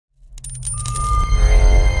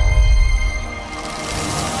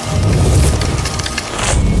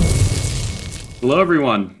Hello,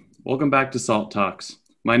 everyone. Welcome back to SALT Talks.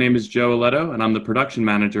 My name is Joe Aletto, and I'm the production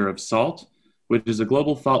manager of SALT, which is a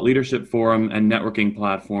global thought leadership forum and networking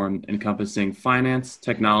platform encompassing finance,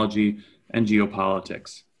 technology, and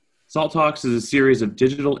geopolitics. SALT Talks is a series of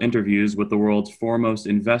digital interviews with the world's foremost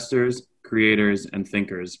investors, creators, and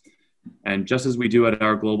thinkers. And just as we do at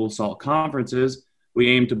our global SALT conferences, we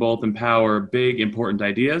aim to both empower big, important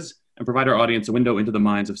ideas and provide our audience a window into the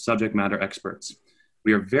minds of subject matter experts.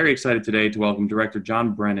 We are very excited today to welcome Director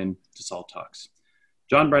John Brennan to SALT Talks.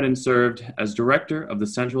 John Brennan served as Director of the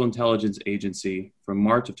Central Intelligence Agency from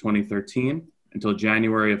March of 2013 until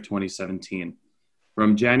January of 2017.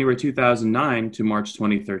 From January 2009 to March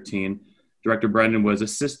 2013, Director Brennan was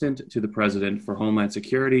Assistant to the President for Homeland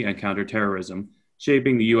Security and Counterterrorism,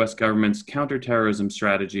 shaping the U.S. government's counterterrorism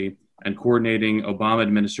strategy and coordinating Obama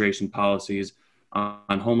administration policies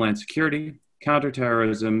on homeland security,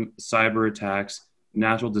 counterterrorism, cyber attacks,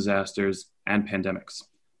 natural disasters, and pandemics.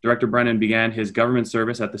 Director Brennan began his government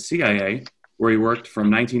service at the CIA, where he worked from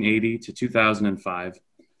 1980 to 2005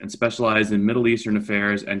 and specialized in Middle Eastern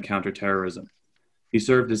affairs and counterterrorism. He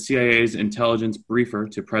served as CIA's intelligence briefer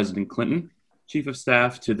to President Clinton, Chief of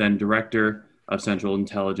Staff to then Director of Central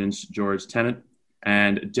Intelligence George Tenet,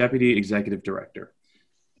 and Deputy Executive Director.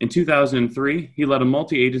 In 2003, he led a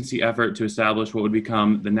multi-agency effort to establish what would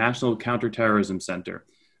become the National Counterterrorism Center,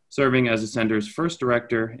 serving as the center's first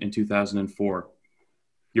director in 2004.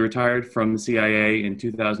 He retired from the CIA in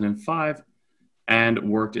 2005 and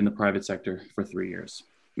worked in the private sector for 3 years.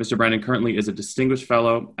 Mr. Brennan currently is a distinguished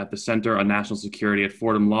fellow at the Center on National Security at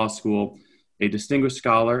Fordham Law School, a distinguished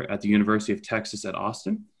scholar at the University of Texas at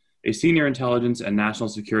Austin, a senior intelligence and national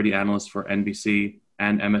security analyst for NBC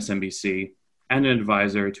and MSNBC, and an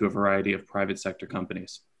advisor to a variety of private sector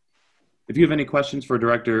companies. If you have any questions for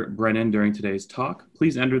Director Brennan during today's talk,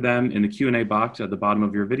 please enter them in the Q&A box at the bottom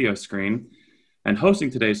of your video screen. And hosting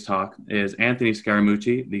today's talk is Anthony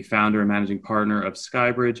Scaramucci, the founder and managing partner of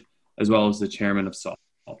Skybridge, as well as the chairman of SALT.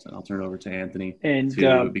 And I'll turn it over to Anthony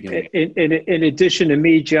to begin. In addition to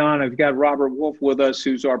me, John, I've got Robert Wolf with us,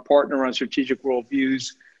 who's our partner on Strategic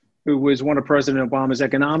Worldviews, who was one of President Obama's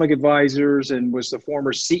economic advisors and was the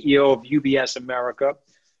former CEO of UBS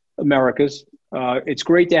Americas. It's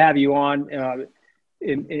great to have you on.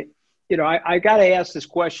 I got to ask this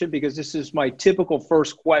question because this is my typical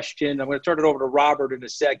first question. I'm going to turn it over to Robert in a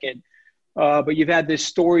second. But you've had this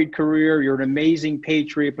storied career. You're an amazing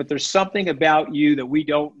patriot, but there's something about you that we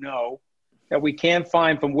don't know, that we can't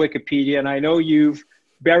find from Wikipedia. And I know you've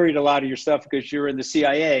buried a lot of your stuff because you're in the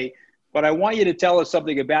CIA, but I want you to tell us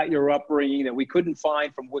something about your upbringing that we couldn't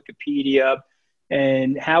find from Wikipedia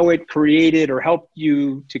and how it created or helped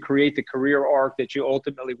you to create the career arc that you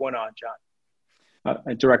ultimately went on,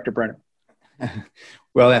 John. Director Brennan.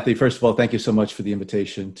 Well, Anthony, first of all, thank you so much for the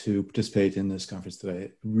invitation to participate in this conference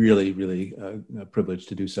today. Really a privilege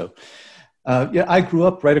to do so. I grew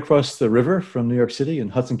up right across the river from New York City in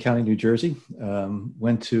Hudson County, New Jersey.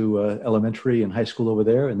 Went to elementary and high school over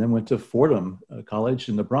there, and then went to Fordham College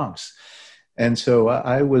in the Bronx. And so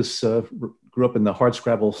I grew up in the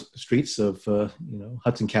hardscrabble streets of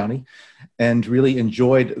Hudson County, and really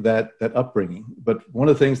enjoyed that upbringing. But one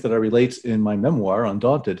of the things that I relate in my memoir,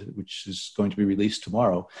 Undaunted, which is going to be released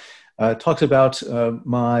tomorrow, talks about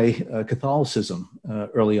my Catholicism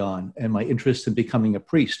early on and my interest in becoming a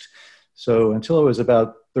priest. So until I was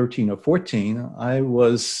about 13 or 14, I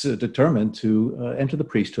was determined to enter the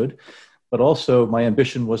priesthood, but also my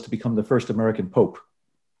ambition was to become the first American pope.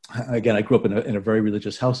 Again, I grew up in a very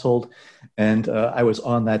religious household, and I was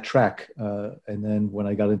on that track. And then when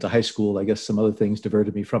I got into high school, I guess some other things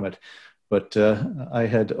diverted me from it. But I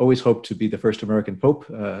had always hoped to be the first American pope,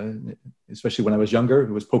 especially when I was younger.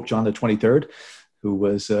 It was Pope John the 23rd, who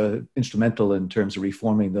was instrumental in terms of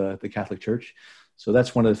reforming the Catholic Church. So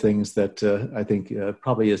that's one of the things that I think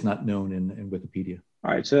probably is not known in Wikipedia.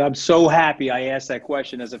 All right, so I'm so happy I asked that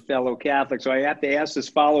question as a fellow Catholic. So I have to ask this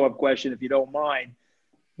follow-up question, if you don't mind.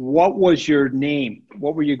 What was your name?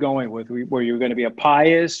 What were you going with? Were you going to be a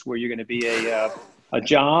Pius? Were you going to be a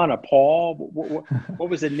John, a Paul? What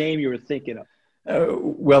was the name you were thinking of?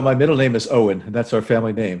 Well, my middle name is Owen, and that's our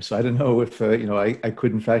family name. So I don't know if I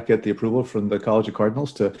could in fact get the approval from the College of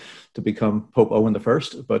Cardinals to become Pope Owen I,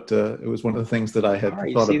 but it was one of the things that I had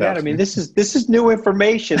thought about. That? I mean, this is new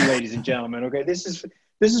information, ladies and gentlemen. Okay, this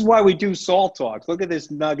is why we do SALT Talks. Look at this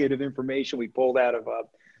nugget of information we pulled out of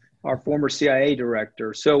our former CIA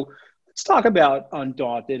director. So let's talk about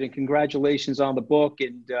Undaunted, and congratulations on the book.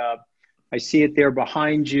 And I see it there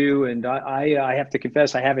behind you, and I have to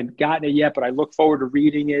confess I haven't gotten it yet, but I look forward to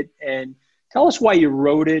reading it. And tell us why you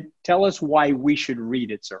wrote it. Tell us why we should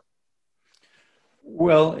read it, sir.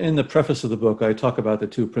 Well, in the preface of the book, I talk about the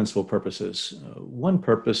two principal purposes. One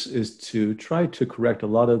purpose is to try to correct a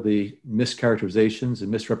lot of the mischaracterizations and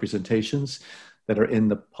misrepresentations that are in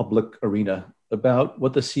the public arena about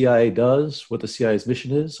what the CIA does, what the CIA's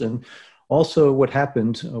mission is, and also what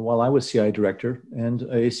happened while I was CIA director and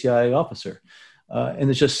a CIA officer. And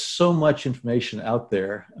there's just so much information out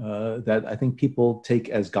there that I think people take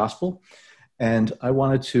as gospel. And I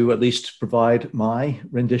wanted to at least provide my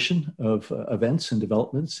rendition of events and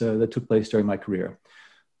developments that took place during my career.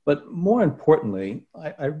 But more importantly,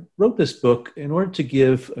 I wrote this book in order to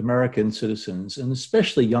give American citizens, and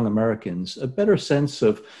especially young Americans, a better sense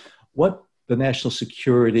of what the national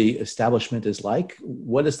security establishment is like,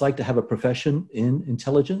 what it's like to have a profession in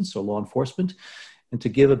intelligence or law enforcement, and to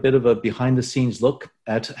give a bit of a behind the scenes look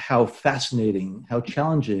at how fascinating, how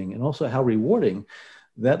challenging, and also how rewarding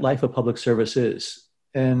that life of public service is.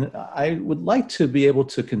 And I would like to be able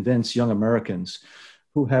to convince young Americans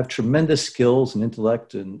who have tremendous skills and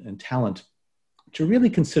intellect and talent to really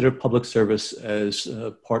consider public service as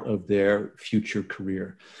part of their future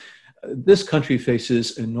career. This country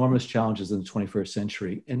faces enormous challenges in the 21st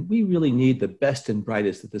century, and we really need the best and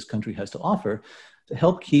brightest that this country has to offer to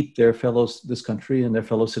help keep this country and their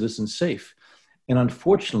fellow citizens safe. And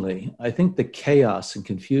unfortunately, I think the chaos and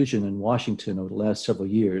confusion in Washington over the last several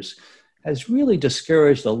years has really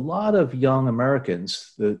discouraged a lot of young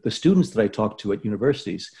Americans, the students that I talk to at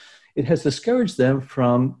universities. It has discouraged them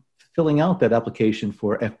from filling out that application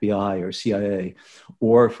for FBI or CIA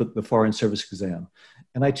or for the Foreign Service exam.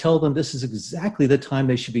 And I tell them this is exactly the time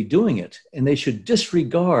they should be doing it. And they should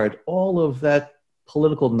disregard all of that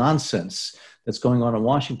political nonsense that's going on in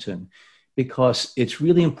Washington, because it's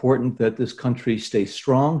really important that this country stay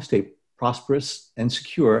strong, stay prosperous and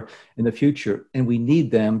secure in the future. And we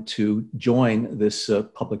need them to join this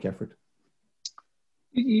public effort.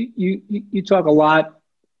 You talk a lot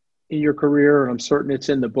in your career, and I'm certain it's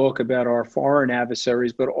in the book, about our foreign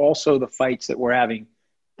adversaries, but also the fights that we're having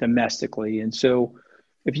domestically. And so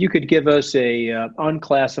if you could give us a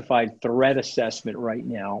unclassified threat assessment right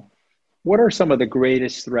now, what are some of the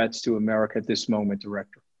greatest threats to America at this moment,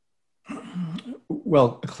 Director?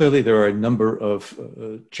 Well, clearly there are a number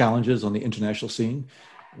of challenges on the international scene.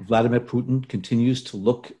 Vladimir Putin continues to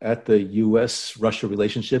look at the U.S.-Russia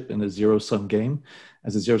relationship in a zero-sum game,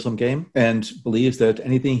 and believes that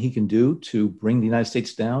anything he can do to bring the United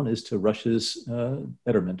States down is to Russia's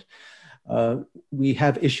betterment. We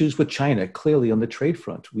have issues with China, clearly on the trade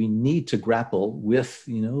front. We need to grapple with,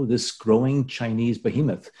 this growing Chinese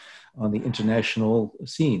behemoth on the international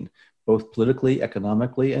scene, both politically,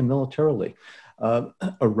 economically, and militarily.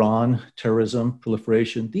 Iran, terrorism,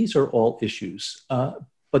 proliferation, these are all issues.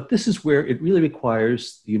 But this is where it really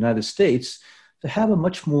requires the United States to have a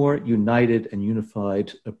much more united and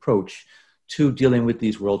unified approach to dealing with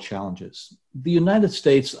these world challenges. The United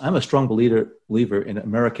States, I'm a strong believer in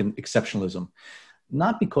American exceptionalism,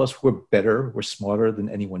 not because we're better, we're smarter than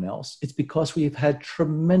anyone else. It's because we've had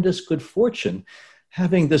tremendous good fortune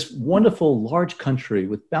having this wonderful large country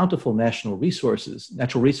with bountiful natural resources,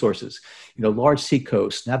 large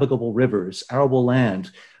seacoasts, navigable rivers, arable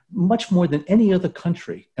land, much more than any other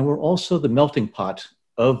country. And we're also the melting pot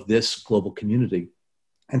of this global community.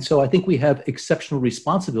 And so I think we have exceptional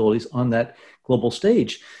responsibilities on that global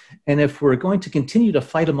stage. And if we're going to continue to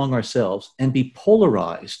fight among ourselves and be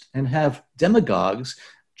polarized and have demagogues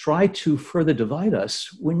try to further divide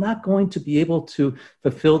us, we're not going to be able to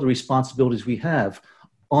fulfill the responsibilities we have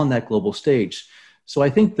on that global stage. So I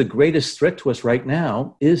think the greatest threat to us right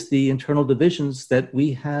now is the internal divisions that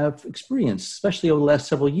we have experienced, especially over the last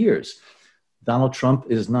several years. Donald Trump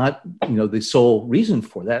is not, the sole reason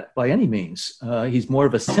for that by any means. He's more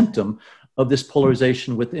of a symptom of this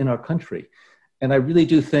polarization within our country. And I really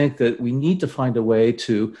do think that we need to find a way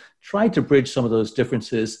to try to bridge some of those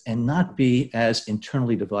differences and not be as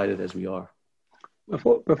internally divided as we are.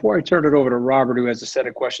 Before I turn it over to Robert, who has a set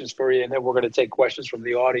of questions for you, and then we're going to take questions from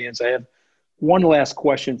the audience, I have one last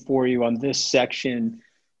question for you on this section.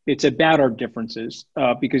 It's about our differences,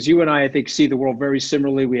 because you and I think, see the world very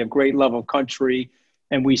similarly. We have great love of country,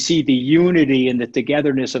 and we see the unity and the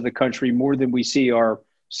togetherness of the country more than we see our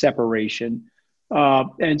separation.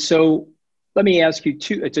 And so let me ask you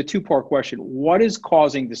it's a two-part question. What is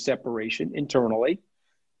causing the separation internally?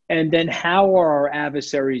 And then how are our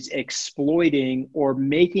adversaries exploiting or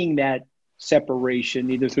making that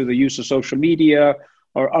separation, either through the use of social media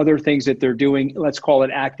or other things that they're doing, let's call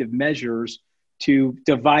it active measures, to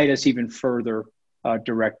divide us even further,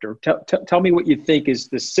 Director? Tell me what you think is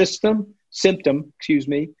the symptom,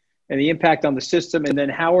 and the impact on the system, and then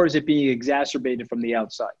how is it being exacerbated from the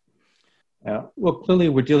outside? Well, clearly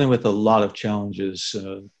we're dealing with a lot of challenges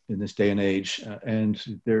in this day and age, and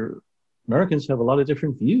Americans have a lot of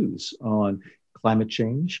different views on climate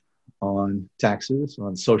change, on taxes,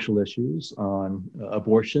 on social issues, on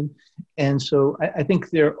abortion, and so I think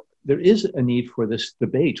there is a need for this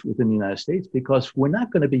debate within the United States because we're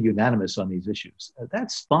not going to be unanimous on these issues.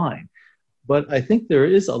 That's fine. But I think there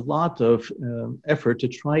is a lot of effort to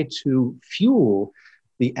try to fuel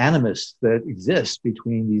the animus that exists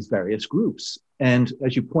between these various groups. And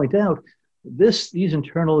as you point out, these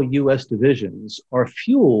internal US divisions are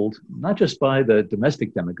fueled not just by the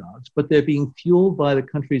domestic demagogues, but they're being fueled by the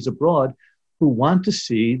countries abroad who want to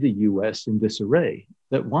see the US in disarray,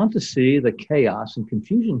 that want to see the chaos and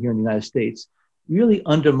confusion here in the United States really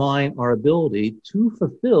undermine our ability to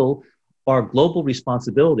fulfill our global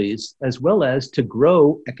responsibilities, as well as to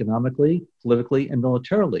grow economically, politically, and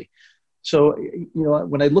militarily. So,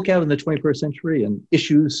 when I look out in the 21st century and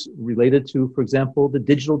issues related to, for example, the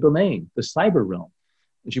digital domain, the cyber realm,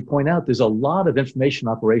 as you point out, there's a lot of information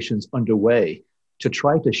operations underway to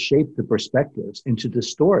try to shape the perspectives and to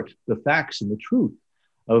distort the facts and the truth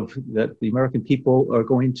of that the American people are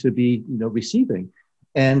going to be, receiving.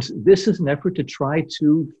 And this is an effort to try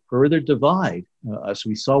to further divide us.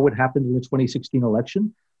 We saw what happened in the 2016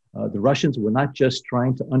 election. The Russians were not just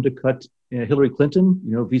trying to undercut Hillary Clinton,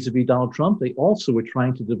 vis-a-vis Donald Trump. They also were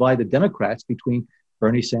trying to divide the Democrats between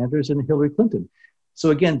Bernie Sanders and Hillary Clinton.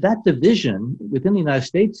 So again, that division within the United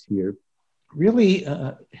States here really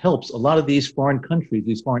helps a lot of these foreign countries,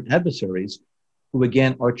 these foreign adversaries, who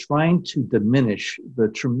again are trying to diminish the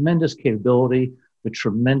tremendous capability, the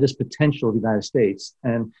tremendous potential of the United States.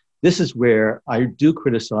 And this is where I do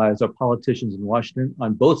criticize our politicians in Washington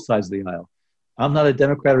on both sides of the aisle. I'm not a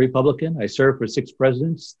Democrat or Republican. I served for 6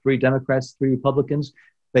 presidents, 3 Democrats, 3 Republicans.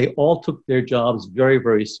 They all took their jobs very,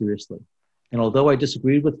 very seriously. And although I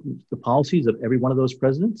disagreed with the policies of every one of those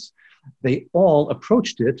presidents, they all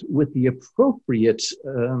approached it with the appropriate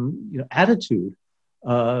attitude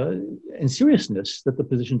and seriousness that the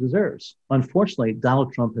position deserves. Unfortunately,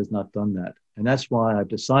 Donald Trump has not done that. And that's why I've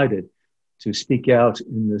decided to speak out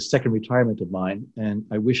in the second retirement of mine. And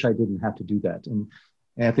I wish I didn't have to do that. And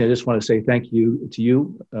Anthony, I just want to say thank you to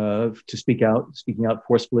you to speaking out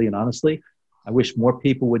forcefully and honestly. I wish more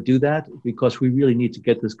people would do that because we really need to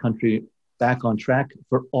get this country back on track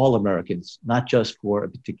for all Americans, not just for a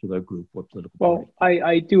particular group or political party. Well,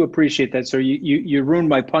 I do appreciate that, sir. You ruined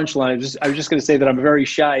my punchline. I was just going to say that I'm very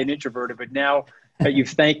shy and introverted, but now that you've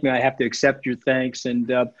thanked me, I have to accept your thanks.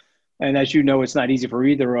 And as you know, it's not easy for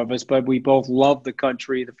either of us, but we both love the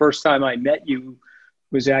country. The first time I met you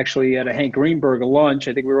was actually at a Hank Greenberg lunch.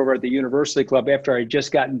 I think we were over at the University Club after I had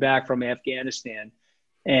just gotten back from Afghanistan.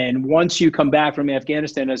 And once you come back from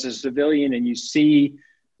Afghanistan as a civilian and you see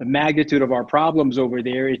the magnitude of our problems over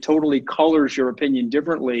there, it totally colors your opinion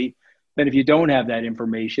differently than if you don't have that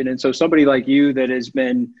information. And so somebody like you that has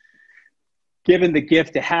been given the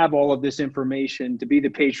gift to have all of this information, to be the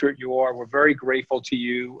patriot you are, we're very grateful to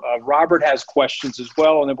you. Robert has questions as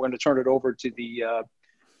well, and then we're going to turn it over to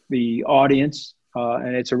the audience.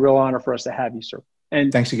 And it's a real honor for us to have you, sir.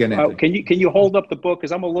 And thanks again, Anthony. Can you hold up the book?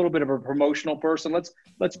 Because I'm a little bit of a promotional person.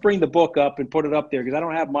 Let's bring the book up and put it up there because I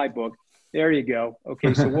don't have my book. There you go.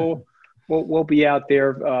 Okay, so we'll be out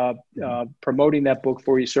there promoting that book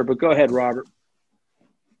for you, sir. But go ahead, Robert.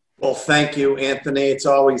 Well, thank you, Anthony. It's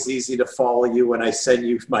always easy to follow you when I send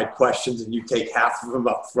you my questions and you take half of them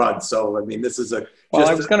up front. So, I mean, this is a. Well,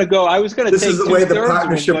 I was going to. This is the way the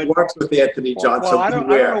partnership works with Anthony John. Well, I don't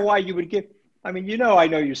know why you would give. I mean, I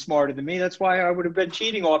know you're smarter than me. That's why I would have been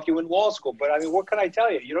cheating off you in law school. But I mean, what can I tell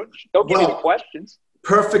you? You don't give me the questions.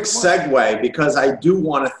 Perfect segue, because I do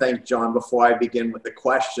want to thank John before I begin with the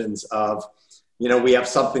questions of, we have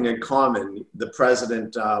something in common. The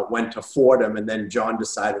president went to Fordham, and then John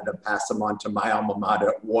decided to pass him on to my alma mater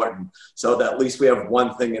at Wharton. So that at least we have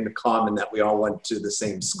one thing in common, that we all went to the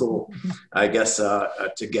same school, I guess,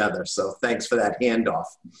 together. So thanks for that handoff.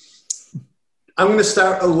 I'm going to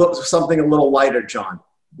start something a little lighter, John.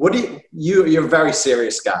 You're a very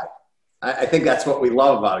serious guy. I think that's what we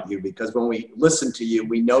love about you, because when we listen to you,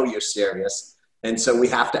 we know you're serious. And so we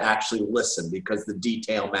have to actually listen because the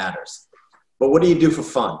detail matters. But what do you do for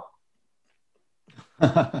fun?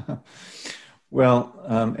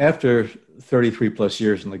 Well, after 33 plus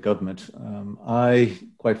years in the government, I,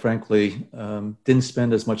 quite frankly, didn't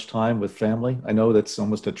spend as much time with family. I know that's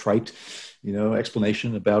almost a trite,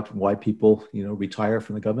 explanation about why people, retire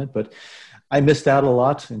from the government, but I missed out a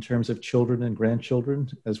lot in terms of children and grandchildren,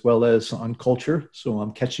 as well as on culture. So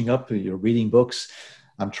I'm catching up, reading books.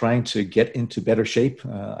 I'm trying to get into better shape.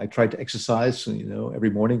 I tried to exercise, every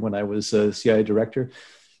morning when I was a CIA director.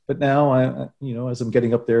 But now, as I'm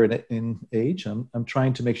getting up there in age, I'm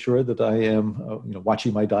trying to make sure that I am,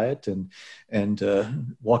 watching my diet and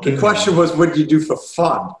walking. The question was, what do you do for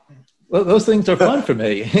fun? Well, those things are fun for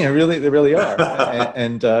me. They really are.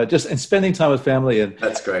 And spending time with family. And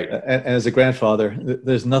that's great. And as a grandfather,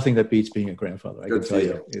 there's nothing that beats being a grandfather. I can tell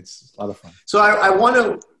you, it's a lot of fun. So I want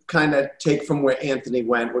to kind of take from where Anthony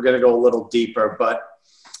went. We're going to go a little deeper, but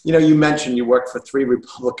you mentioned you worked for 3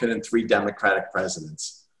 Republican and 3 Democratic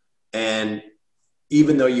presidents. And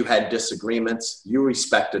even though you had disagreements, you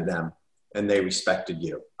respected them and they respected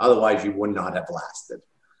you. Otherwise, you would not have lasted.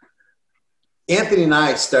 Anthony and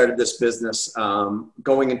I started this business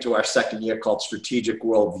going into our second year called Strategic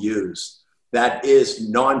Worldviews. That is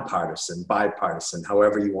nonpartisan, bipartisan,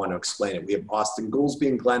 however you want to explain it. We have Austin Goolsbee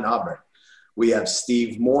and Glenn Hubbard. We have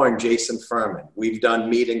Steve Moore and Jason Furman. We've done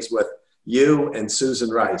meetings with you and Susan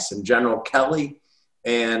Rice and General Kelly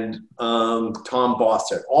and Tom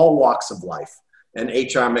Bossert, all walks of life. And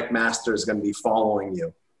H.R. McMaster is going to be following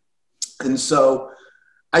you. And so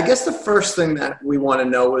I guess the first thing that we want to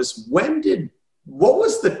know is what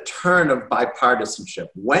was the turn of bipartisanship?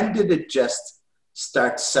 When did it just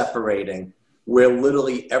start separating where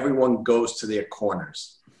literally everyone goes to their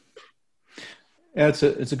corners? Yeah,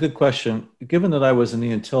 it's a good question. Given that I was in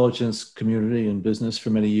the intelligence community and business for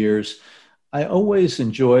many years, I always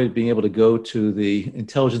enjoyed being able to go to the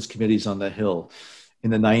intelligence committees on the Hill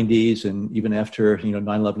in the 90s and even after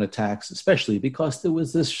 9/11 attacks, especially because there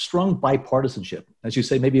was this strong bipartisanship, as you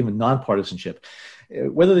say, maybe even nonpartisanship.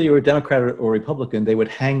 Whether they were Democrat or Republican, they would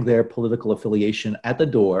hang their political affiliation at the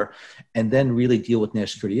door and then really deal with national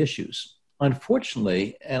security issues.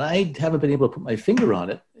 Unfortunately, and I haven't been able to put my finger on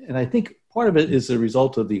it, and I think part of it is a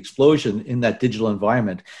result of the explosion in that digital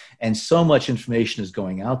environment, and so much information is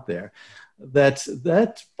going out there,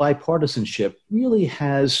 that bipartisanship really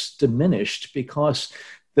has diminished because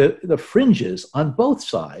the fringes on both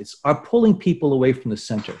sides are pulling people away from the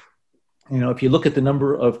center. If you look at the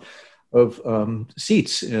number of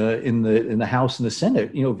seats in the House and the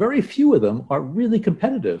Senate, very few of them are really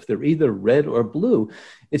competitive. They're either red or blue.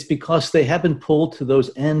 It's because they have been pulled to those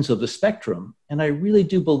ends of the spectrum. And I really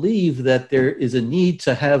do believe that there is a need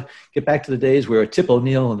to get back to the days where a Tip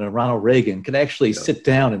O'Neill and a Ronald Reagan could actually sit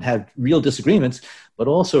down and have real disagreements, but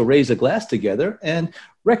also raise a glass together and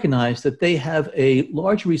recognize that they have a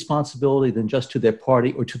larger responsibility than just to their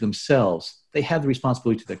party or to themselves. They have the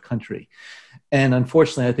responsibility to their country. And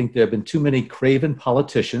unfortunately, I think there have been too many craven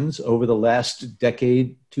politicians over the last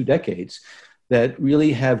decade, 2 decades, that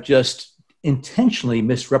really have just intentionally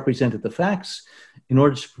misrepresented the facts in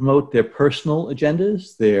order to promote their personal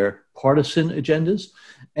agendas, their partisan agendas,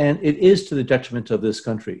 and it is to the detriment of this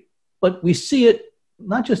country. But we see it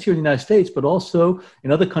not just here in the United States, but also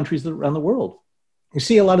in other countries around the world. You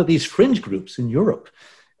see a lot of these fringe groups in Europe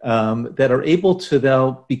that are able to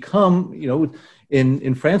now become,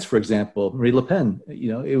 in France, for example, Marie Le Pen,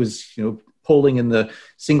 it was, polling in the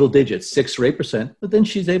single digits, 6 or 8%, but then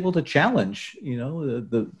she's able to challenge,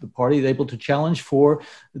 the party is able to challenge for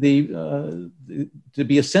to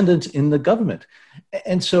be ascendant in the government.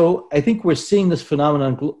 And so I think we're seeing this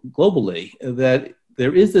phenomenon globally, that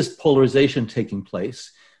there is this polarization taking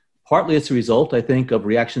place. Partly it's a result, I think, of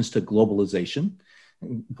reactions to globalization.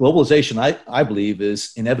 Globalization, I believe,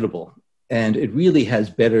 is inevitable. And it really has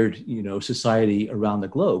bettered, society around the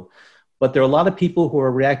globe. But there are a lot of people who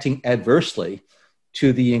are reacting adversely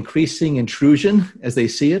to the increasing intrusion, as they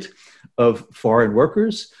see it, of foreign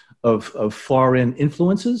workers, of foreign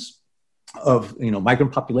influences, of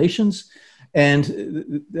migrant populations,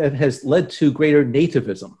 and that has led to greater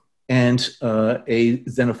nativism and a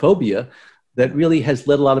xenophobia that really has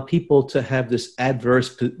led a lot of people to have this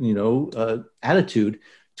adverse, attitude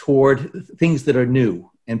toward things that are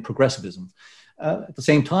new and progressivism. At the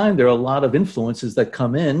same time, there are a lot of influences that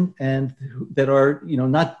come in and that are,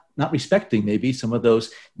 not respecting maybe some of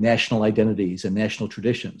those national identities and national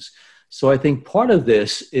traditions. So I think part of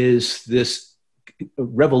this is this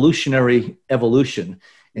revolutionary evolution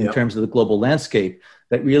in terms of the global landscape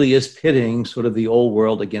that really is pitting sort of the old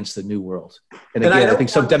world against the new world. And again, I think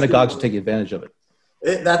some demagogues are taking advantage of it.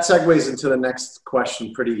 That segues into the next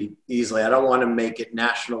question pretty easily. I don't want to make it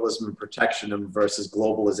nationalism and protectionism versus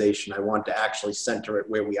globalization. I want to actually center it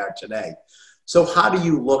where we are today. So how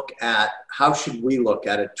should we look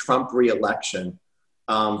at a Trump reelection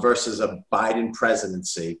versus a Biden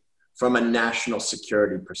presidency from a national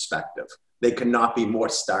security perspective? They could not be more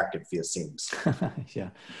stark, it seems. Yeah.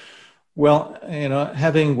 Well,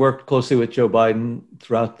 having worked closely with Joe Biden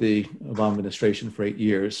throughout the Obama administration for 8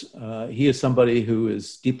 years, he is somebody who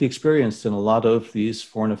is deeply experienced in a lot of these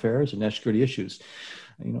foreign affairs and national security issues.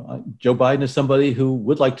 Joe Biden is somebody who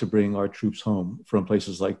would like to bring our troops home from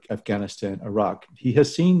places like Afghanistan, Iraq. He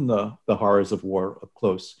has seen the horrors of war up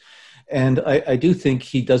close. And I do think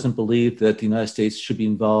he doesn't believe that the United States should be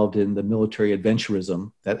involved in the military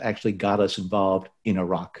adventurism that actually got us involved in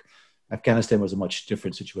Iraq. Afghanistan was a much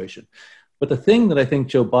different situation. But the thing that I think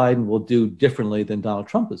Joe Biden will do differently than Donald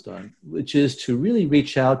Trump has done, which is to really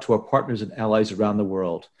reach out to our partners and allies around the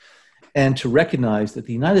world and to recognize that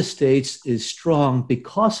the United States is strong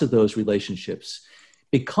because of those relationships,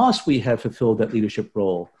 because we have fulfilled that leadership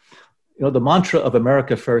role. The mantra of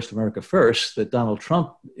America first, that Donald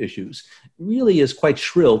Trump issues really is quite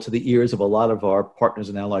shrill to the ears of a lot of our partners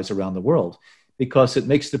and allies around the world, because it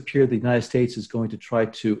makes it appear the United States is going to try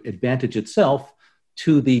to advantage itself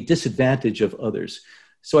to the disadvantage of others.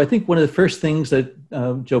 So I think one of the first things that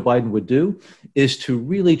Joe Biden would do is to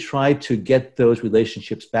really try to get those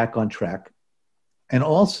relationships back on track, and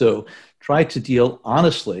also try to deal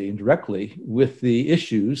honestly and directly with the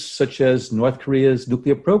issues such as North Korea's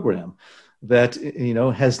nuclear program that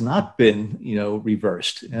has not been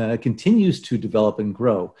reversed, continues to develop and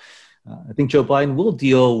grow. I think Joe Biden will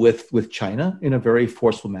deal with China in a very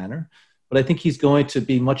forceful manner, but I think he's going to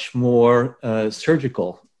be much more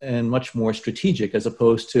surgical and much more strategic as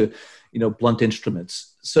opposed to blunt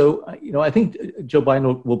instruments. So I think Joe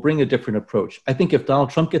Biden will bring a different approach. I think if Donald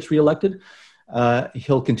Trump gets reelected,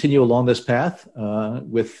 he'll continue along this path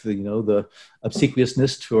with the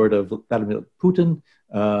obsequiousness toward Vladimir Putin,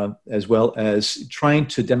 as well as trying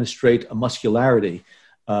to demonstrate a muscularity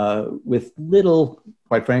with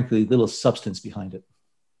quite frankly, little substance behind it.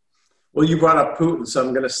 Well, you brought up Putin, so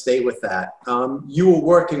I'm going to stay with that. You were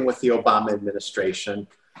working with the Obama administration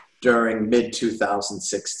during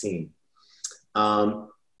mid-2016.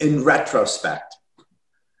 In retrospect,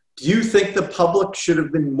 do you think the public should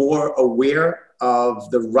have been more aware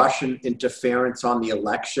of the Russian interference on the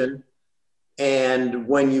election? And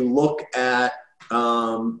when you look at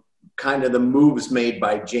kind of the moves made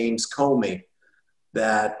by James Comey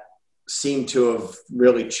that seem to have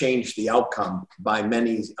really changed the outcome by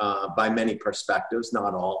many perspectives,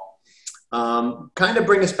 not all, kind of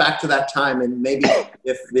bring us back to that time. And maybe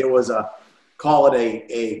if there was call it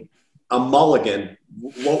a mulligan,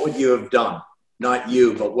 what would you have done? Not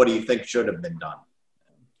you, but what do you think should have been done?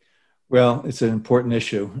 Well, it's an important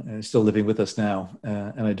issue, and it's still living with us now.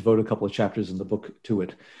 And I devote a couple of chapters in the book to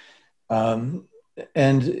it. And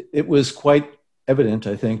it was quite evident,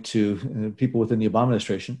 I think, to people within the Obama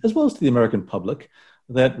administration, as well as to the American public,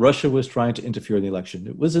 that Russia was trying to interfere in the election.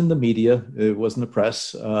 It was in the media, it was in the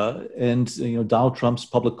press, and Donald Trump's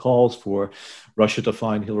public calls for Russia to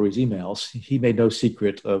find Hillary's emails. He made no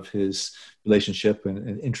secret of his relationship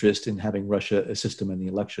and interest in having Russia assist him in the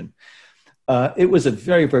election. It was a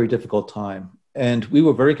very, very difficult time. And we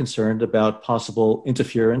were very concerned about possible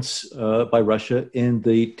interference by Russia in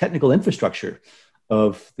the technical infrastructure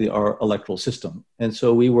of our electoral system. And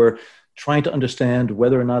so we were trying to understand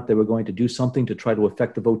whether or not they were going to do something to try to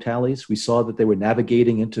affect the vote tallies. We saw that they were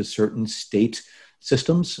navigating into certain state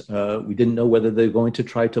systems. We didn't know whether they were going to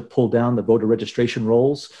try to pull down the voter registration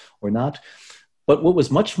rolls or not. But what was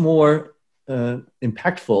much more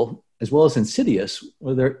impactful, as well as insidious,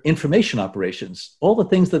 were their information operations, all the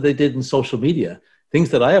things that they did in social media, things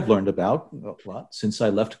that I have learned about a lot since I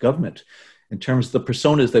left government, in terms of the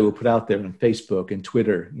personas they would put out there on Facebook and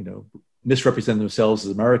Twitter, misrepresenting themselves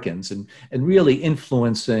as Americans and really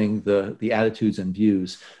influencing the attitudes and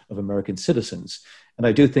views of American citizens. And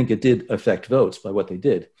I do think it did affect votes by what they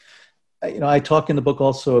did. I talk in the book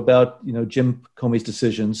also about, Jim Comey's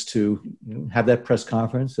decisions to have that press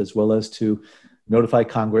conference, as well as to notify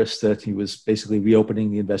Congress that he was basically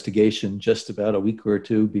reopening the investigation just about a week or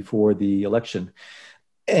two before the election.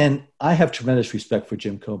 And I have tremendous respect for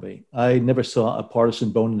Jim Comey. I never saw a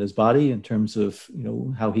partisan bone in his body in terms of,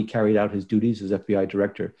 how he carried out his duties as FBI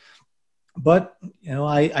director. But,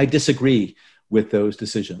 I disagree with those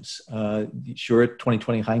decisions. Sure,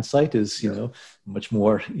 2020 hindsight is, much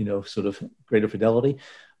more, sort of greater fidelity.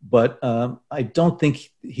 But I don't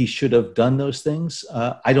think he should have done those things.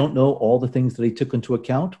 I don't know all the things that he took into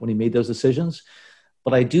account when he made those decisions.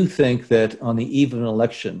 But I do think that on the eve of an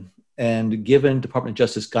election, and given Department of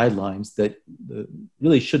Justice guidelines that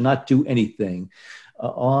really should not do anything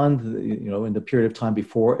in the period of time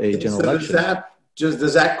before a general election.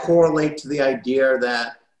 Does that correlate to the idea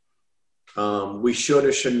that we should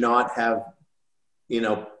or should not have,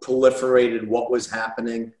 proliferated what was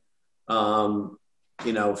happening, from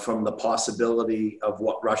the possibility of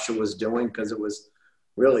what Russia was doing, because it was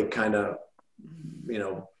really kind of,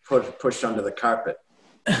 pushed under the carpet?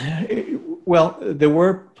 Well, there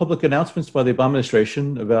were public announcements by the Obama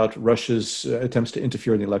administration about Russia's attempts to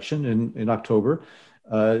interfere in the election in October.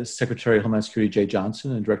 Secretary of Homeland Security Jay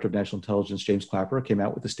Johnson and Director of National Intelligence James Clapper came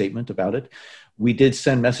out with a statement about it. We did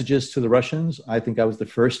send messages to the Russians. I think I was the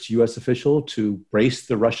first U.S. official to brace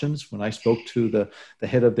the Russians when I spoke to the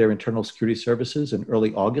head of their internal security services in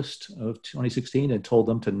early August of 2016 and told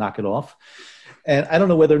them to knock it off. And I don't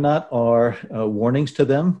know whether or not our warnings to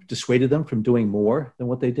them dissuaded them from doing more than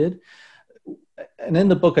what they did. And in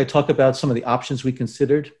the book, I talk about some of the options we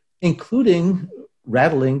considered, including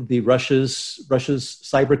rattling the Russia's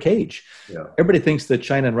cyber cage. Yeah. Everybody thinks that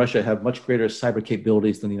China and Russia have much greater cyber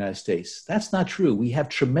capabilities than the United States. That's not true. We have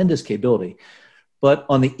tremendous capability. But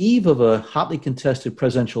on the eve of a hotly contested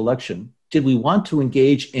presidential election, did we want to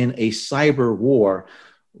engage in a cyber war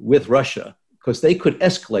with Russia? Because they could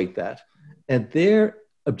escalate that. And their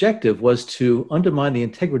objective was to undermine the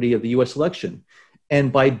integrity of the US election. And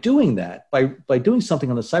by doing that, by doing something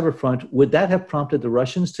on the cyber front, would that have prompted the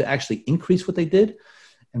Russians to actually increase what they did?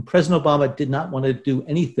 And President Obama did not want to do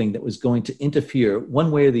anything that was going to interfere one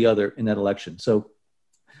way or the other in that election. So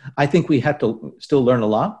I think we have to still learn a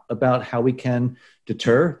lot about how we can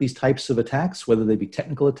deter these types of attacks, whether they be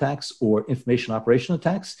technical attacks or information operation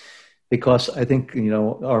attacks, because I think,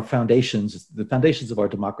 our foundations, the foundations of our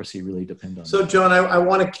democracy really depend on So, that. John, I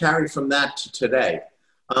want to carry from that to today.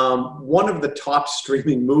 One of the top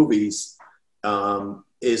streaming movies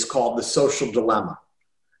is called The Social Dilemma.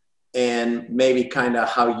 And maybe kind of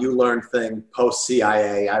how you learn things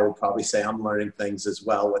post-CIA, I would probably say I'm learning things as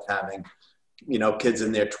well with having, kids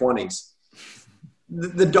in their 20s.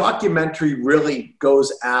 The documentary really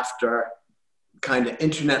goes after kind of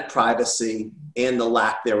internet privacy and the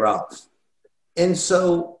lack thereof. And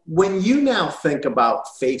so when you now think about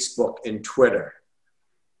Facebook and Twitter,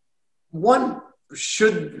 one,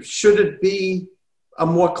 should it be a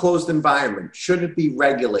more closed environment? Should it be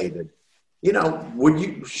regulated?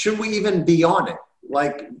 Should we even be on it?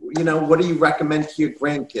 Like, what do you recommend to your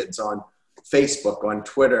grandkids on Facebook, on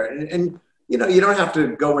Twitter? And you don't have to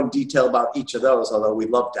go in detail about each of those, although we'd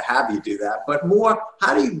love to have you do that. But more,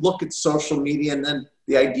 how do you look at social media and then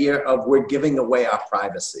the idea of we're giving away our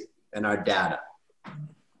privacy and our data?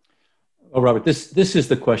 Oh, Robert, this is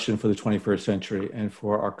the question for the 21st century and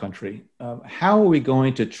for our country. How are we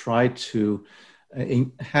going to try to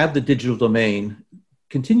have the digital domain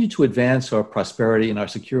continue to advance our prosperity and our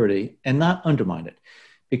security and not undermine it?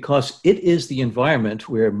 Because it is the environment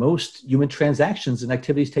where most human transactions and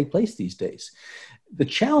activities take place these days. The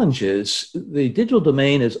challenge is the digital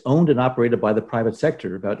domain is owned and operated by the private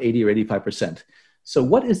sector, about 80 or 85%. So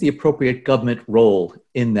what is the appropriate government role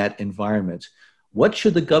in that environment? What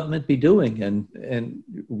should the government be doing? And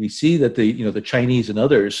we see that the Chinese and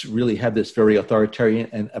others really have this very authoritarian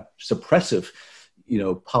and suppressive,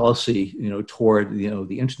 policy, toward,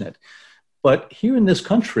 the internet. But here in this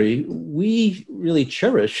country, we really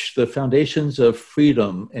cherish the foundations of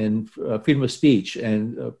freedom and freedom of speech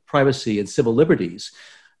and privacy and civil liberties.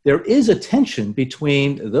 There is a tension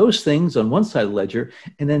between those things on one side of the ledger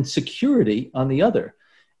and then security on the other.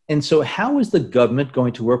 And so how is the government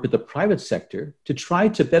going to work with the private sector to try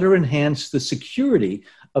to better enhance the security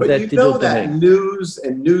of that digital domain? That news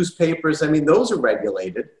and newspapers, those are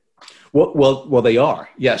regulated. Well, they are,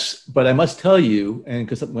 yes. But I must tell you, and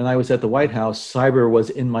because when I was at the White House, cyber was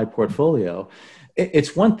in my portfolio.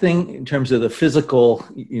 It's one thing in terms of the physical,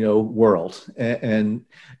 world and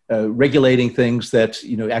regulating things that,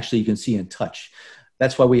 actually you can see and touch.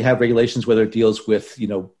 That's why we have regulations, whether it deals with,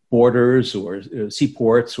 borders or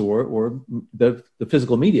seaports or the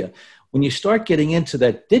physical media. When you start getting into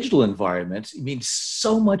that digital environment,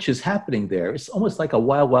 so much is happening there. It's almost like a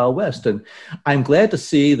wild, wild west. And I'm glad to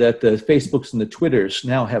see that the Facebooks and the Twitters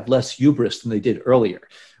now have less hubris than they did earlier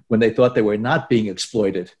when they thought they were not being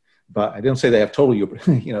exploited. But I didn't say they have total hubris,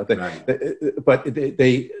 but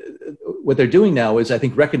what they're doing now is, I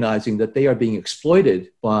think, recognizing that they are being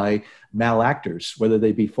exploited by malactors, whether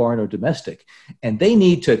they be foreign or domestic, and they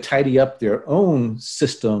need to tidy up their own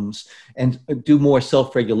systems and do more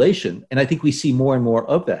self-regulation. And I think we see more and more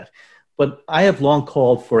of that. But I have long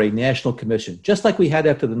called for a national commission, just like we had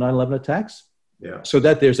after the 9/11 attacks, so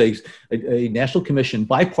that there's a national commission,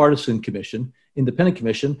 bipartisan commission, independent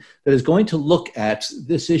commission that is going to look at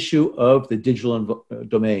this issue of the digital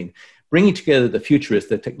domain, bringing together the futurists,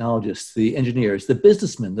 the technologists, the engineers, the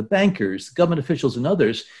businessmen, the bankers, the government officials, and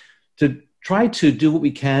others to try to do what we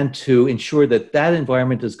can to ensure that that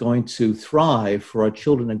environment is going to thrive for our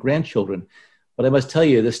children and grandchildren. But I must tell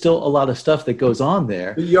you, there's still a lot of stuff that goes on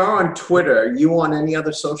there. You're on Twitter. Are you on any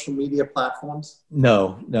other social media platforms?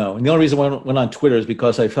 No. And the only reason I went on Twitter is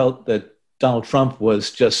because I felt that Donald Trump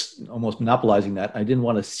was just almost monopolizing that. I didn't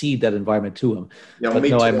want to cede that environment to him. Yeah, me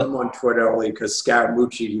too. I'm on Twitter only because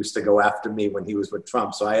Scaramucci used to go after me when he was with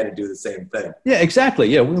Trump, so I had to do the same thing. Yeah, exactly.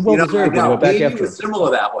 Yeah, well deserved. Back after he was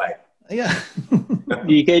similar that way. Yeah.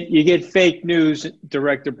 you get fake news,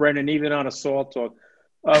 Director Brennan, even on a Salt Talk.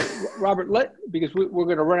 Robert, because we're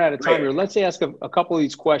going to run out of time here. Let's ask a couple of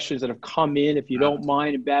these questions that have come in, if you don't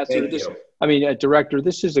mind, Ambassador. Director,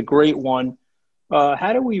 this is a great one.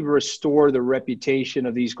 How do we restore the reputation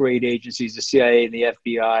of these great agencies, the CIA and the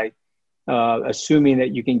FBI, assuming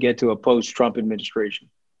that you can get to a post-Trump administration?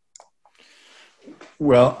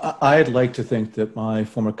 Well, I'd like to think that my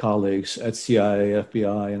former colleagues at CIA,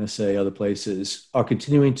 FBI, NSA, other places are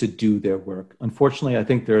continuing to do their work. Unfortunately, I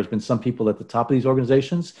think there has been some people at the top of these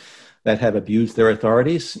organizations that have abused their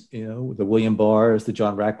authorities, the William Barrs, the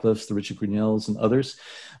John Ratcliffes, the Richard Grenells, and others.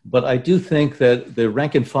 But I do think that the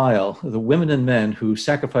rank and file, the women and men who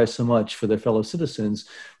sacrifice so much for their fellow citizens,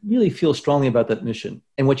 really feel strongly about that mission.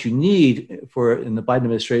 And what you need in the Biden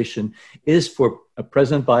administration is for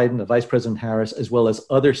President Biden, Vice President Harris, as well as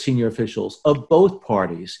other senior officials of both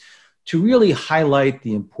parties to really highlight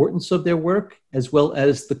the importance of their work, as well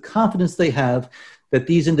as the confidence they have that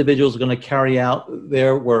these individuals are going to carry out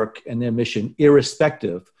their work and their mission,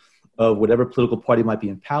 irrespective of whatever political party might be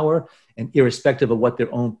in power and irrespective of what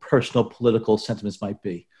their own personal political sentiments might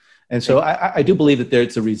be. And so I do believe that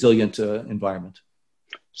it's a resilient environment.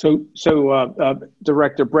 So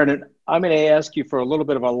Director Brennan, I'm going to ask you for a little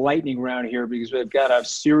bit of a lightning round here because we've got a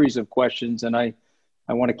series of questions and I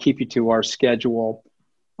want to keep you to our schedule.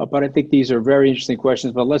 But I think these are very interesting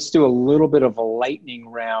questions, but let's do a little bit of a lightning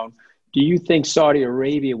round. Do you think Saudi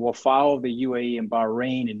Arabia will follow the UAE and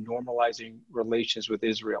Bahrain in normalizing relations with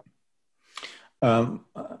Israel?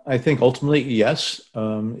 I think ultimately, yes.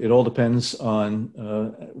 It all depends on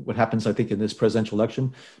what happens, I think, in this presidential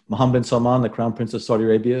election. Mohammed bin Salman, the Crown Prince of Saudi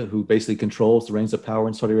Arabia, who basically controls the reins of power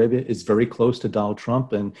in Saudi Arabia, is very close to Donald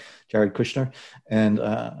Trump and Jared Kushner. And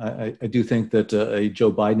I do think that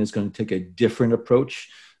Joe Biden is going to take a different approach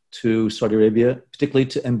to Saudi Arabia, particularly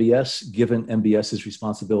to MBS, given MBS's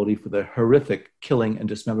responsibility for the horrific killing and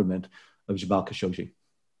dismemberment of Jamal Khashoggi.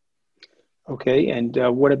 Okay, and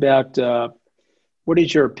what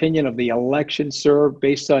is your opinion of the election, sir,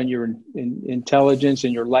 based on your intelligence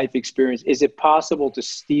and your life experience? Is it possible to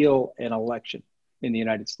steal an election in the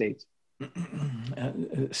United States?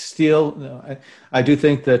 I do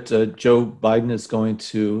think that Joe Biden is going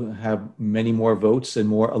to have many more votes and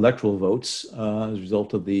more electoral votes as a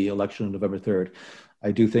result of the election on November 3rd.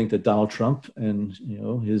 I do think that Donald Trump and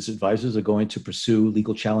his advisors are going to pursue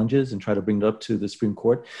legal challenges and try to bring it up to the Supreme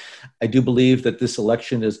Court. I do believe that this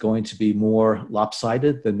election is going to be more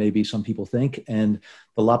lopsided than maybe some people think. And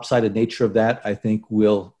the lopsided nature of that, I think,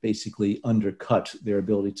 will basically undercut their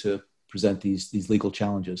ability to present these legal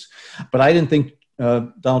challenges. But I didn't think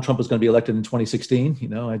Donald Trump was going to be elected in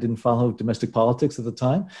 2016. I didn't follow domestic politics at the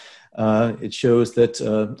time. It shows that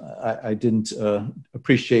I didn't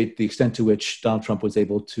appreciate the extent to which Donald Trump was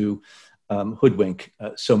able to hoodwink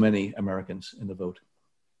so many Americans in the vote.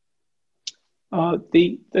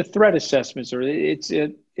 The threat assessments,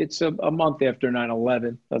 it's a month after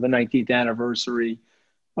 9/11, the 19th anniversary.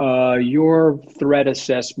 Your threat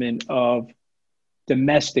assessment of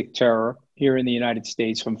domestic terror here in the United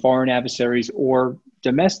States from foreign adversaries or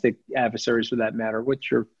domestic adversaries for that matter. What's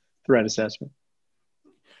your threat assessment?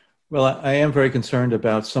 Well, I am very concerned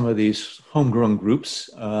about some of these homegrown groups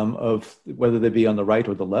of whether they be on the right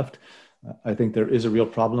or the left. I think there is a real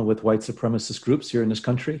problem with white supremacist groups here in this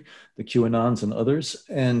country, the QAnons and others.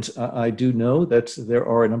 And I do know that there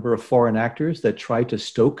are a number of foreign actors that try to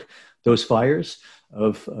stoke those fires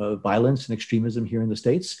of violence and extremism here in the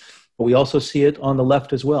States. But we also see it on the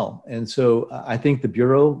left as well. And so I think the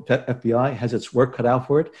Bureau, FBI, has its work cut out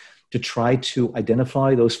for it to try to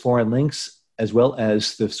identify those foreign links as well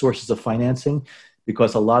as the sources of financing,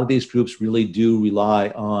 because a lot of these groups really do rely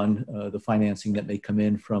on the financing that may come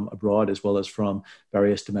in from abroad as well as from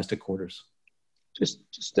various domestic quarters.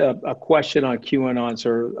 Just a question on QAnon,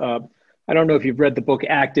 sir. I don't know if you've read the book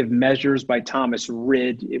Active Measures by Thomas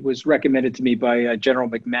Rid. It was recommended to me by General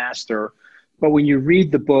McMaster. But when you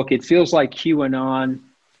read the book, it feels like QAnon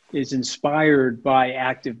is inspired by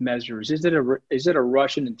Active Measures. Is it a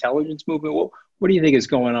Russian intelligence movement? What do you think is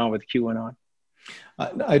going on with QAnon?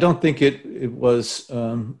 I don't think it was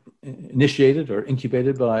initiated or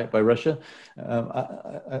incubated by Russia.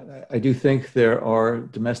 I do think there are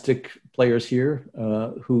domestic players here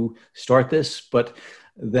who start this, but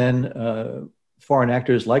then foreign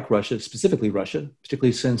actors like Russia, specifically Russia,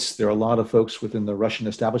 particularly since there are a lot of folks within the Russian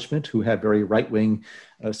establishment who have very right-wing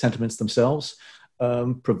sentiments themselves,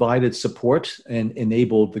 provided support and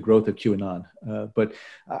enabled the growth of QAnon. But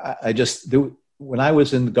when I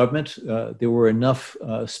was in the government, there were enough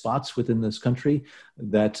spots within this country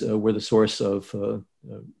that were the source of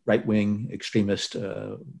right-wing extremist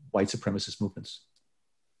white supremacist movements.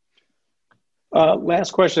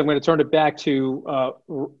 Last question. I'm going to turn it back to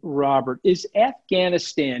Robert. Is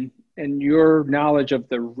Afghanistan, and your knowledge of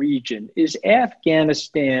the region, is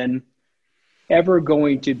Afghanistan ever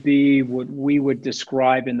going to be what we would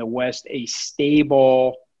describe in the West a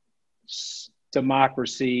stable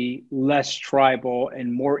democracy, less tribal,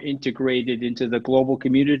 and more integrated into the global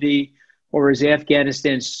community? Or is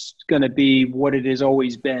Afghanistan going to be what it has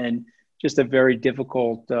always been, just a very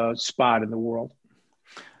difficult spot in the world?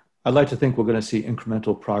 I'd like to think we're going to see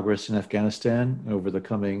incremental progress in Afghanistan over the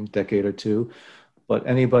coming decade or two. But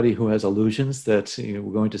anybody who has illusions that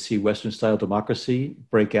we're going to see Western-style democracy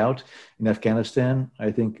break out in Afghanistan,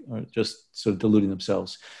 I think are just sort of deluding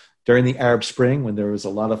themselves. During the Arab Spring, when there was a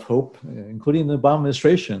lot of hope, including the Obama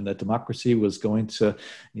administration, that democracy was going to,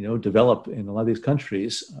 develop in a lot of these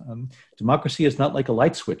countries, democracy is not like a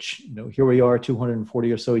light switch. Here we are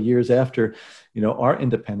 240 or so years after, our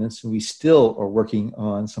independence, and we still are working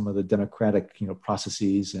on some of the democratic,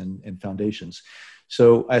 processes and foundations.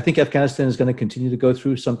 So I think Afghanistan is going to continue to go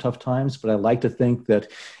through some tough times, but I like to think that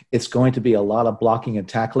it's going to be a lot of blocking and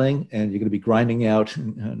tackling, and you're going to be grinding out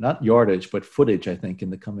not yardage, but footage, I think, in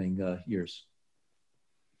the coming years.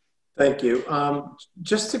 Thank you.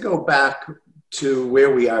 Just to go back to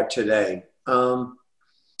where we are today,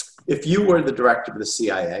 if you were the director of the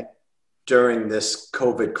CIA during this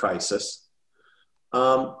COVID crisis,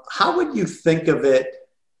 how would you think of it,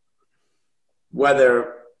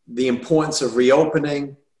 whether the importance of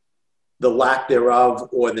reopening, the lack thereof,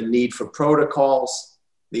 or the need for protocols,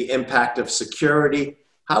 the impact of security?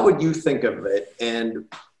 How would you think of it?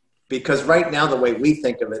 And because right now, the way we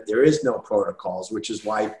think of it, there is no protocols, which is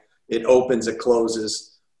why it opens, it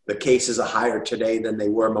closes. The cases are higher today than they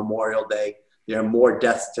were Memorial Day. There are more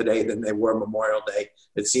deaths today than they were Memorial Day.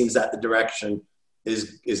 It seems that the direction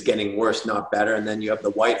is getting worse, not better. And then you have the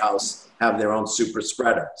White House have their own super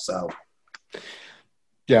spreader. So.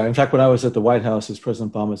 Yeah, in fact, when I was at the White House as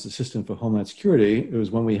President Obama's assistant for Homeland Security, it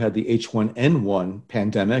was when we had the H1N1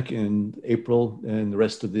 pandemic in April and the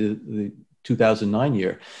rest of the 2009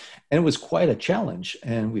 year. And it was quite a challenge.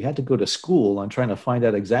 And we had to go to school on trying to find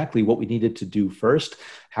out exactly what we needed to do first,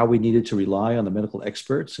 how we needed to rely on the medical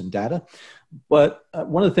experts and data. But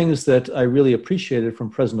one of the things that I really appreciated from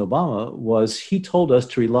President Obama was he told us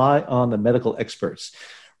to rely on the medical experts,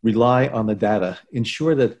 rely on the data,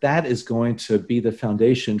 ensure that that is going to be the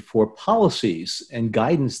foundation for policies and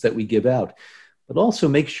guidance that we give out, but also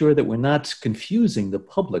make sure that we're not confusing the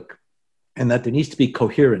public and that there needs to be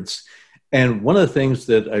coherence. And one of the things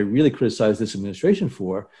that I really criticize this administration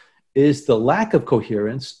for is the lack of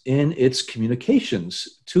coherence in its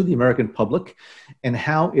communications to the American public and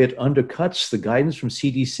how it undercuts the guidance from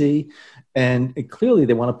CDC. And clearly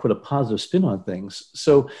they want to put a positive spin on things.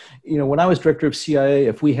 So, when I was director of CIA,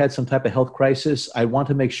 if we had some type of health crisis, I want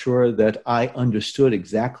to make sure that I understood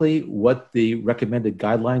exactly what the recommended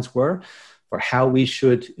guidelines were for how we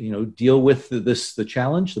should, deal with the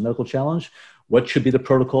challenge, the medical challenge. What should be the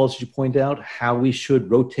protocols, as you point out, how we should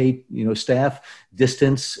rotate, staff,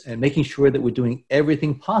 distance, and making sure that we're doing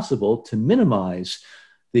everything possible to minimize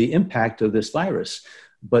the impact of this virus.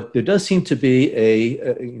 But there does seem to be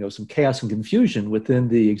some chaos and confusion within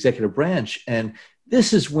the executive branch. And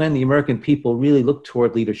this is when the American people really look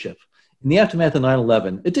toward leadership. In the aftermath of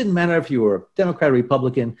 9/11, it didn't matter if you were a Democrat or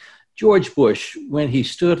Republican. George Bush, when he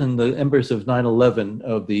stood in the embers of 9/11,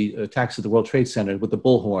 of the attacks at the World Trade Center with the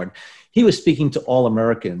bullhorn, he was speaking to all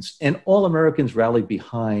Americans, and all Americans rallied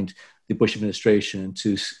behind the Bush administration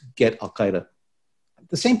to get Al-Qaeda.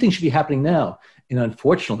 The same thing should be happening now. And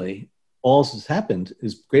unfortunately, all that's happened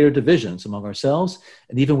is greater divisions among ourselves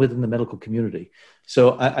and even within the medical community.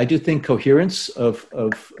 So I do think coherence of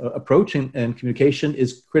approach and communication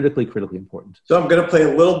is critically important. So I'm going to play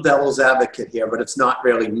a little devil's advocate here, but it's not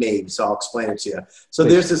really me, so I'll explain it to you. So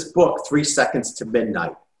There's this book, 3 Seconds to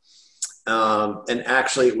Midnight. And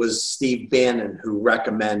actually it was Steve Bannon who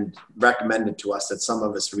recommended to us that some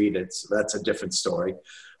of us read it. So that's a different story.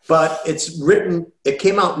 But it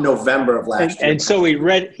came out in November of last year. And so he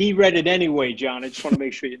read it anyway, John. I just want to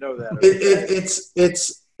make sure you know that.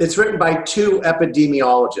 It's written by 2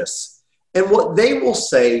 epidemiologists. And what they will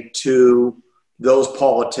say to those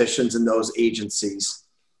politicians and those agencies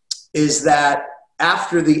is that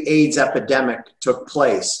after the AIDS epidemic took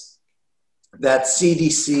place, that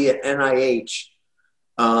CDC and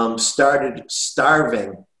NIH started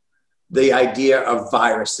starving the idea of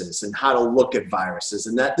viruses and how to look at viruses,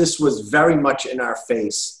 and that this was very much in our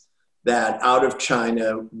face, that out of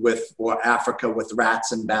China or Africa with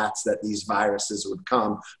rats and bats that these viruses would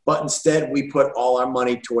come. But instead we put all our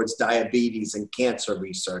money towards diabetes and cancer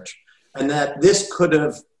research, and that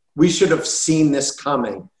we should have seen this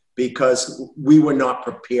coming because we were not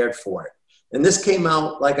prepared for it. And this came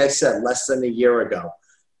out, like I said, less than a year ago.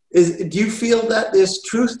 Do you feel that there's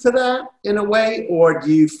truth to that in a way, or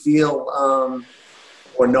do you feel,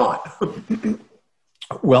 or not?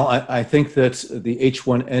 Well, I think that the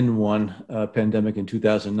H1N1 pandemic in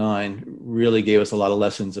 2009 really gave us a lot of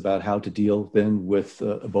lessons about how to deal then with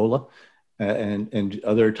Ebola and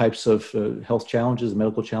other types of health challenges,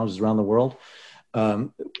 medical challenges around the world.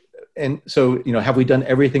 And so, have we done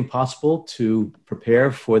everything possible to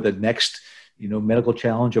prepare for the next, medical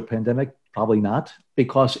challenge or pandemic? Probably not,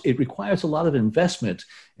 because it requires a lot of investment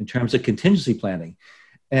in terms of contingency planning.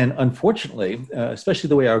 And unfortunately, especially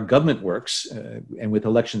the way our government works and with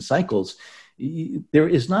election cycles, there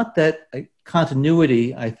is not that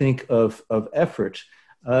continuity, I think, of effort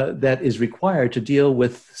that is required to deal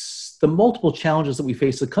with the multiple challenges that we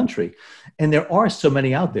face as a country. And there are so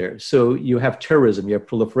many out there. So you have terrorism, you have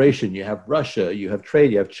proliferation, you have Russia, you have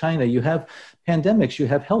trade, you have China, you have pandemics, you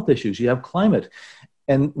have health issues, you have climate.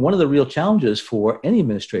 And one of the real challenges for any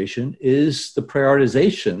administration is the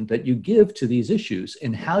prioritization that you give to these issues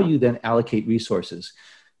and how you then allocate resources.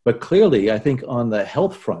 But clearly, I think on the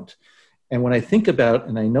health front, and when I think about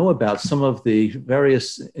and I know about some of the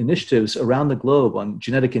various initiatives around the globe on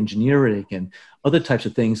genetic engineering and other types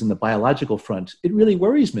of things in the biological front, it really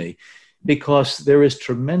worries me because there is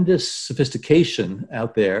tremendous sophistication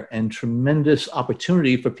out there and tremendous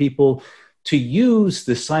opportunity for people to use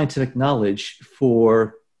the scientific knowledge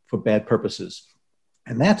for bad purposes.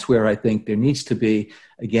 And that's where I think there needs to be,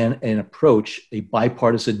 again, an approach, a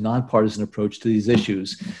bipartisan, nonpartisan approach to these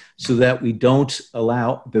issues so that we don't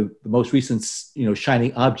allow the most recent,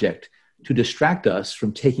 shining object to distract us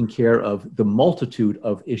from taking care of the multitude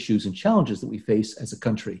of issues and challenges that we face as a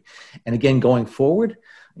country. And again, going forward,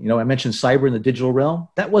 I mentioned cyber in the digital realm.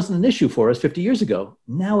 That wasn't an issue for us 50 years ago.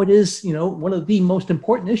 Now it is, one of the most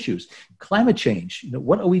important issues. Climate change.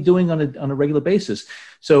 What are we doing on a regular basis?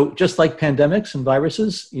 So just like pandemics and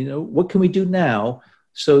viruses, what can we do now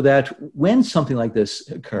so that when something like this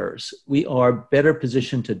occurs, we are better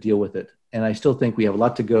positioned to deal with it? And I still think we have a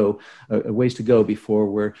lot to go, ways to go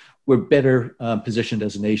before we're better positioned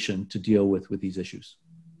as a nation to deal with these issues.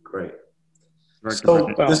 Great.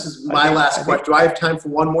 So this is my last question. Do I have time for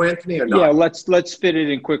one more, Anthony, or not? Yeah, let's fit it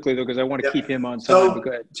in quickly, though, because I want to keep him on time. So go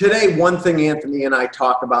ahead. Today, one thing Anthony and I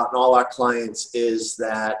talk about, and all our clients, is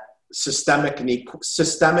that systemic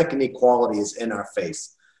inequality is in our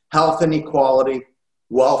face. Health inequality,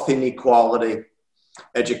 wealth inequality,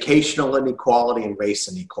 educational inequality, and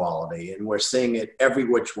race inequality. And we're seeing it every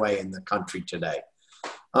which way in the country today.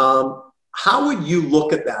 How would you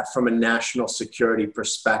look at that from a national security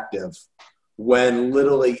perspective when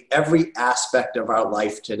literally every aspect of our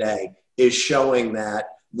life today is showing that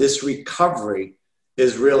this recovery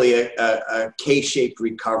is really a K-shaped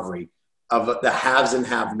recovery of the haves and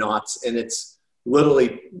have-nots, and it's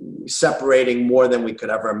literally separating more than we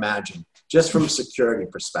could ever imagine, just from a security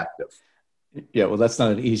perspective? Yeah, well, that's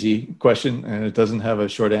not an easy question, and it doesn't have a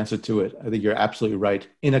short answer to it. I think you're absolutely right.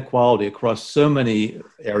 Inequality across so many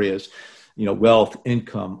areas, wealth,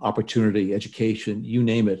 income, opportunity, education, you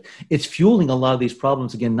name it. It's fueling a lot of these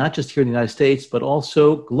problems, again, not just here in the United States, but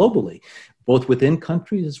also globally, both within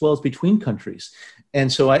countries as well as between countries.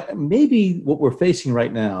 And so maybe what we're facing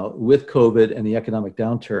right now with COVID and the economic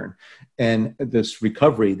downturn and this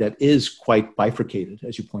recovery that is quite bifurcated,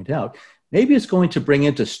 as you point out, maybe it's going to bring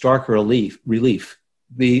into starker relief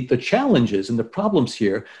the challenges and the problems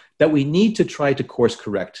here that we need to try to course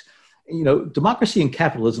correct. Democracy and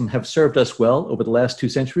capitalism have served us well over the last 2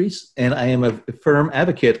 centuries, and I am a firm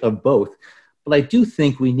advocate of both. But I do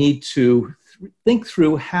think we need to think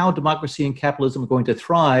through how democracy and capitalism are going to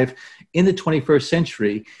thrive in the 21st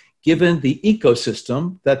century, given the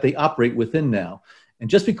ecosystem that they operate within now. And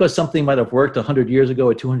just because something might have worked 100 years ago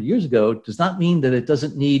or 200 years ago does not mean that it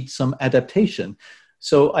doesn't need some adaptation.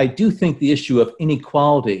 So I do think the issue of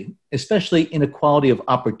inequality, especially inequality of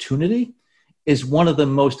opportunity, is one of the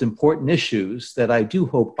most important issues that I do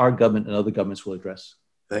hope our government and other governments will address.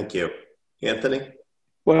 Thank you. Anthony?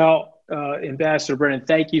 Well, Ambassador Brennan,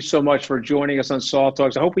 thank you so much for joining us on Salt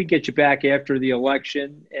Talks. I hope we get you back after the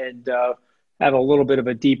election and have a little bit of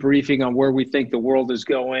a debriefing on where we think the world is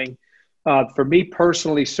going. For me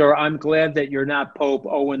personally, sir, I'm glad that you're not Pope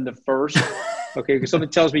Owen the First. Okay, because something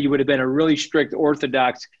tells me you would have been a really strict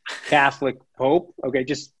Orthodox Catholic Pope. Okay,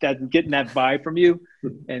 just getting that vibe from you,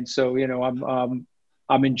 and so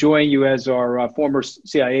I'm enjoying you as our former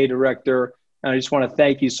CIA director, and I just want to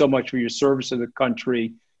thank you so much for your service to the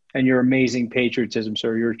country and your amazing patriotism,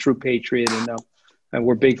 sir. You're a true patriot, and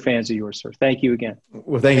we're big fans of yours, sir. Thank you again.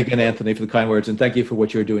 Well, thank you again, Anthony, for the kind words, and thank you for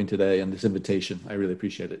what you're doing today and this invitation. I really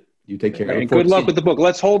appreciate it. You take care. And good luck with the book.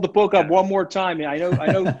 Let's hold the book up one more time. I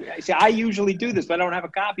know. See, I usually do this, but I don't have a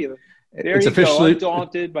copy of it. There it's officially go.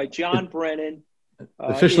 Undaunted by John Brennan.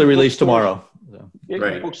 Officially released tomorrow.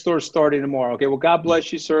 Right. Bookstore starting tomorrow. Okay. Well, God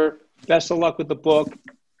bless you, sir. Best of luck with the book.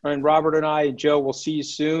 And Robert and I and Joe will see you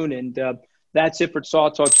soon. And that's it for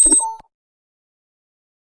Salt Talk.